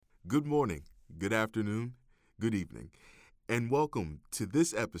Good morning, good afternoon, good evening, and welcome to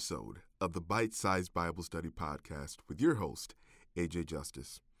this episode of the Bite-Sized Bible Study Podcast with your host, AJ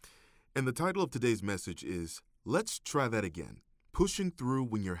Justice. And the title of today's message is, Let's Try That Again, Pushing Through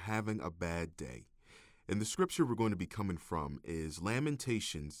When You're Having a Bad Day. And the scripture we're going to be coming from is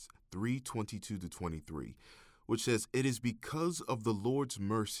Lamentations 3:22-23, which says, It is because of the Lord's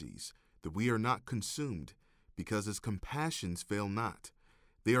mercies that we are not consumed, because his compassions fail not.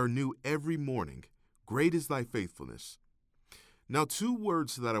 They are new every morning. Great is thy faithfulness. Now, two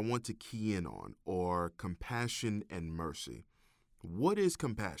words that I want to key in on are compassion and mercy. What is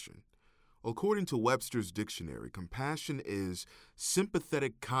compassion? According to Webster's dictionary, compassion is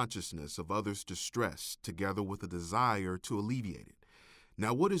sympathetic consciousness of others' distress together with a desire to alleviate it.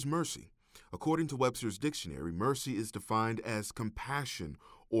 Now, what is mercy? According to Webster's dictionary, mercy is defined as compassion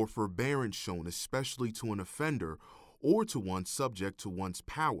or forbearance shown especially to an offender or to one subject to one's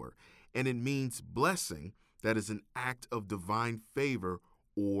power, and it means blessing, that is an act of divine favor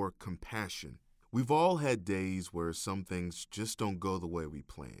or compassion. We've all had days where some things just don't go the way we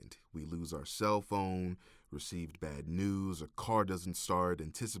planned. We lose our cell phone, received bad news, a car doesn't start,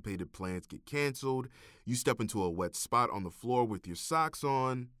 anticipated plans get canceled, you step into a wet spot on the floor with your socks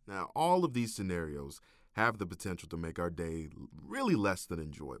on. Now, all of these scenarios have the potential to make our day really less than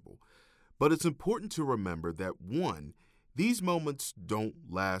enjoyable. But it's important to remember that, one, these moments don't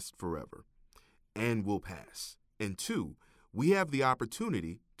last forever and will pass. And two, we have the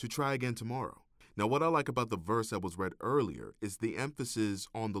opportunity to try again tomorrow. Now, what I like about the verse that was read earlier is the emphasis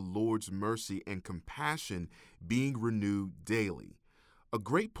on the Lord's mercy and compassion being renewed daily. A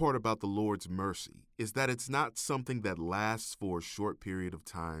great part about the Lord's mercy is that it's not something that lasts for a short period of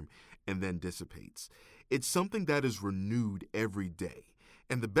time and then dissipates. It's something that is renewed every day.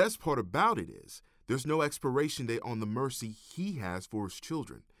 And the best part about it is there's no expiration date on the mercy he has for his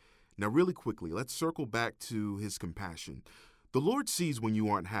children. Now, really quickly, let's circle back to his compassion. The Lord sees when you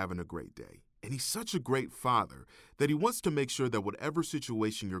aren't having a great day. And he's such a great father that he wants to make sure that whatever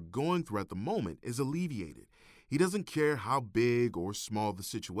situation you're going through at the moment is alleviated. He doesn't care how big or small the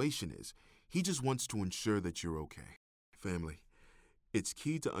situation is. He just wants to ensure that you're okay. Family, it's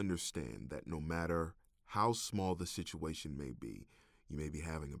key to understand that no matter how small the situation may be, you may be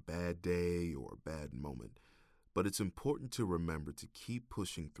having a bad day or a bad moment, but it's important to remember to keep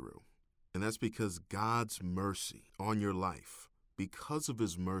pushing through. And that's because God's mercy on your life, because of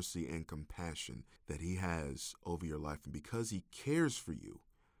his mercy and compassion that he has over your life, and because he cares for you,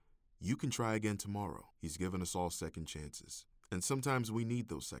 you can try again tomorrow. He's given us all second chances. And sometimes we need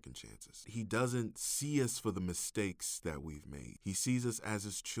those second chances. He doesn't see us for the mistakes that we've made. He sees us as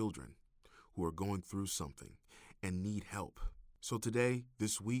his children who are going through something and need help. So today,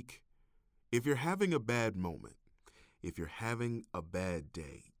 this week, if you're having a bad moment, if you're having a bad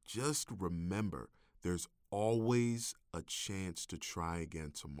day, just remember there's always a chance to try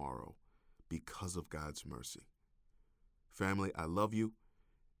again tomorrow because of God's mercy. Family, I love you,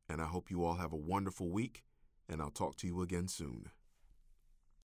 and I hope you all have a wonderful week, and I'll talk to you again soon.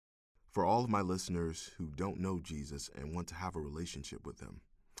 For all of my listeners who don't know Jesus and want to have a relationship with him,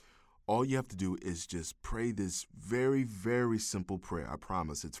 all you have to do is just pray this very, very simple prayer. I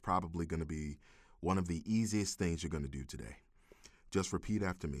promise it's probably going to be one of the easiest things you're going to do today. Just repeat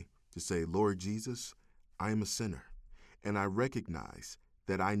after me to say, Lord Jesus, I am a sinner, and I recognize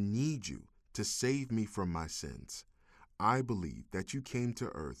that I need you to save me from my sins. I believe that you came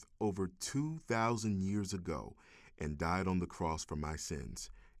to earth over 2,000 years ago and died on the cross for my sins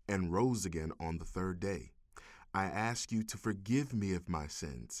and rose again on the third day. I ask you to forgive me of my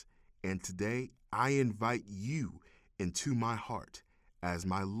sins. And today, I invite you into my heart as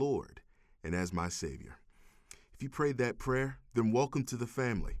my Lord and as my Savior. If you prayed that prayer, then welcome to the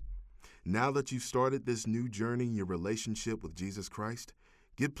family. Now that you've started this new journey in your relationship with Jesus Christ,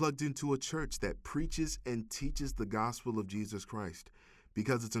 get plugged into a church that preaches and teaches the gospel of Jesus Christ,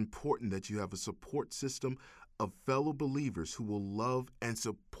 because it's important that you have a support system of fellow believers who will love and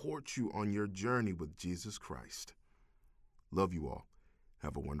support you on your journey with Jesus Christ. Love you all.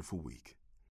 Have a wonderful week.